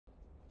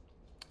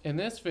In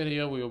this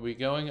video, we will be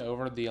going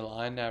over the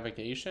Align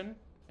navigation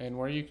and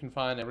where you can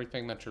find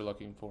everything that you're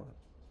looking for.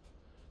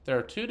 There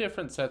are two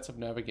different sets of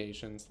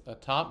navigations, a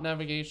top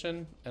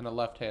navigation and a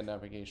left-hand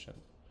navigation.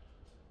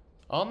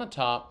 On the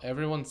top,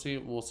 everyone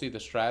will see the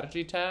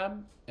Strategy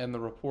tab and the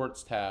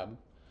Reports tab.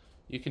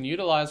 You can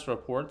utilize the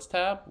Reports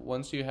tab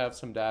once you have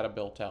some data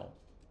built out.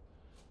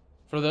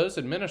 For those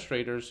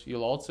administrators,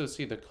 you'll also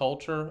see the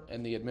Culture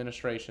and the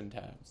Administration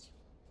tabs.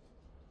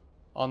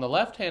 On the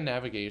left-hand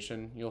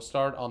navigation, you'll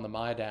start on the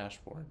My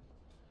Dashboard.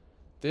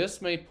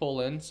 This may pull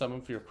in some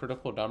of your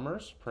critical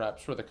numbers,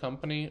 perhaps for the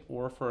company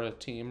or for a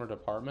team or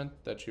department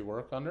that you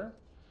work under.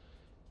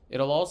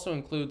 It'll also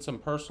include some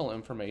personal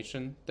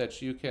information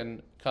that you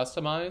can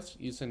customize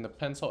using the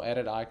pencil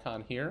edit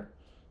icon here,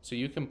 so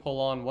you can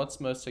pull on what's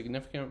most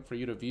significant for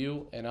you to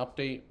view and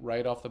update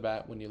right off the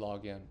bat when you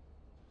log in.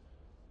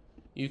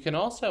 You can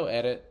also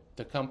edit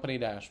the company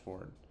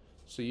dashboard,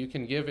 so you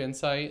can give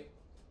insight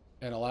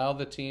and allow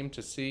the team to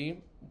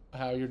see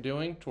how you're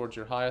doing towards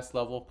your highest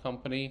level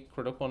company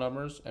critical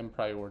numbers and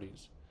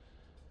priorities.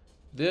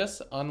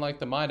 This, unlike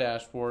the My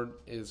Dashboard,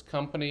 is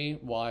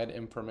company-wide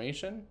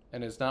information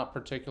and is not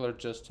particular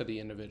just to the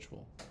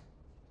individual.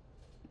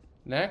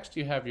 Next,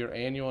 you have your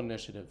annual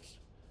initiatives.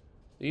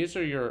 These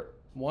are your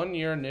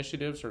one-year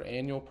initiatives or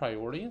annual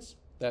priorities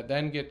that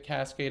then get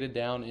cascaded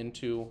down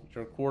into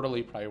your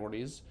quarterly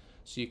priorities,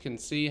 so you can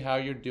see how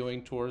you're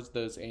doing towards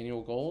those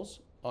annual goals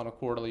on a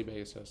quarterly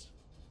basis.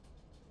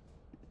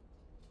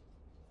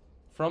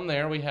 From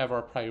there, we have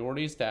our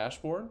priorities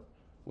dashboard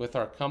with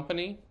our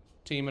company,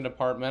 team and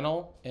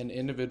departmental, and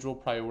individual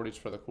priorities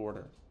for the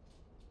quarter.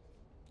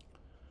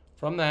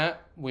 From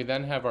that, we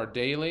then have our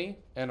daily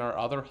and our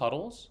other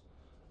huddles.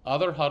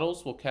 Other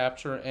huddles will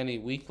capture any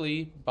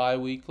weekly,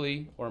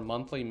 bi-weekly, or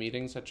monthly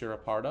meetings that you're a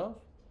part of.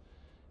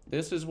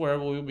 This is where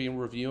we'll be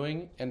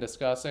reviewing and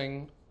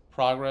discussing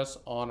progress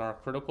on our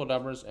critical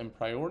numbers and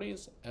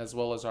priorities, as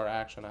well as our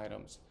action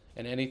items,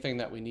 and anything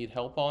that we need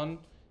help on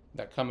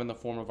that come in the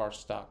form of our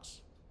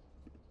stocks.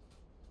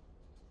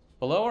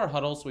 Below our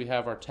huddles, we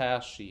have our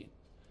task sheet.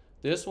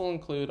 This will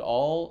include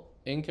all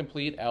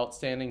incomplete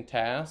outstanding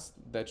tasks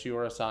that you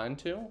are assigned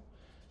to,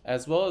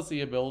 as well as the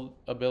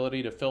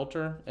ability to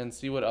filter and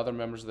see what other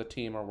members of the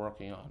team are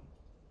working on.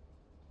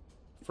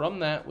 From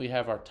that, we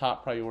have our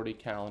top priority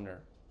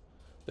calendar.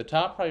 The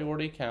top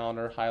priority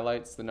calendar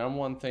highlights the number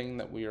one thing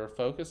that we are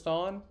focused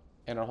on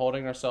and are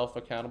holding ourselves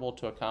accountable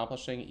to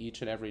accomplishing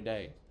each and every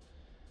day.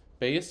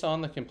 Based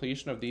on the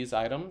completion of these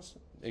items,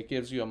 it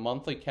gives you a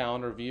monthly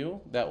calendar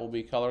view that will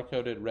be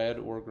color-coded red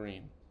or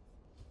green.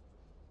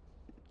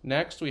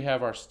 Next, we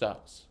have our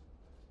stucks.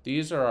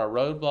 These are our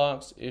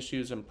roadblocks,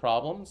 issues, and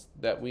problems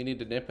that we need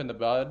to nip in the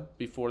bud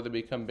before they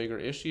become bigger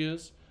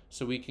issues,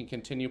 so we can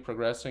continue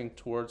progressing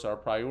towards our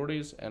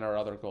priorities and our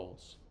other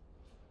goals.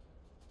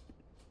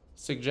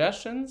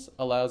 Suggestions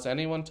allows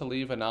anyone to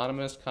leave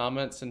anonymous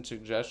comments and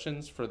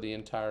suggestions for the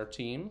entire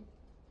team,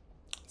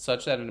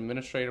 such that an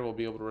administrator will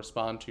be able to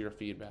respond to your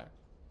feedback.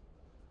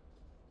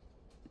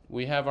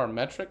 We have our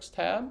metrics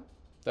tab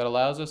that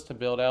allows us to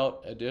build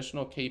out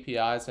additional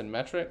KPIs and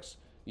metrics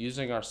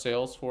using our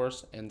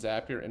Salesforce and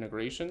Zapier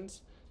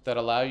integrations that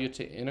allow you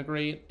to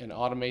integrate and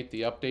automate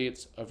the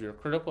updates of your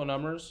critical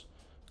numbers,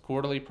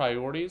 quarterly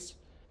priorities,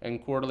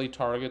 and quarterly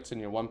targets in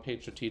your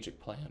one-page strategic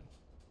plan.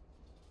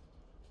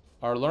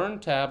 Our Learn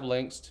tab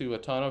links to a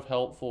ton of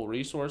helpful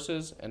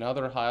resources and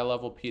other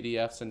high-level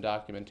PDFs and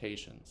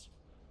documentations.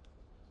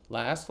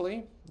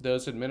 Lastly,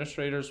 those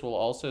administrators will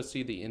also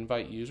see the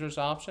Invite Users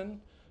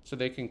option, so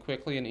they can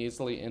quickly and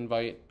easily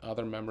invite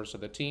other members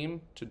of the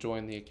team to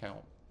join the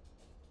account.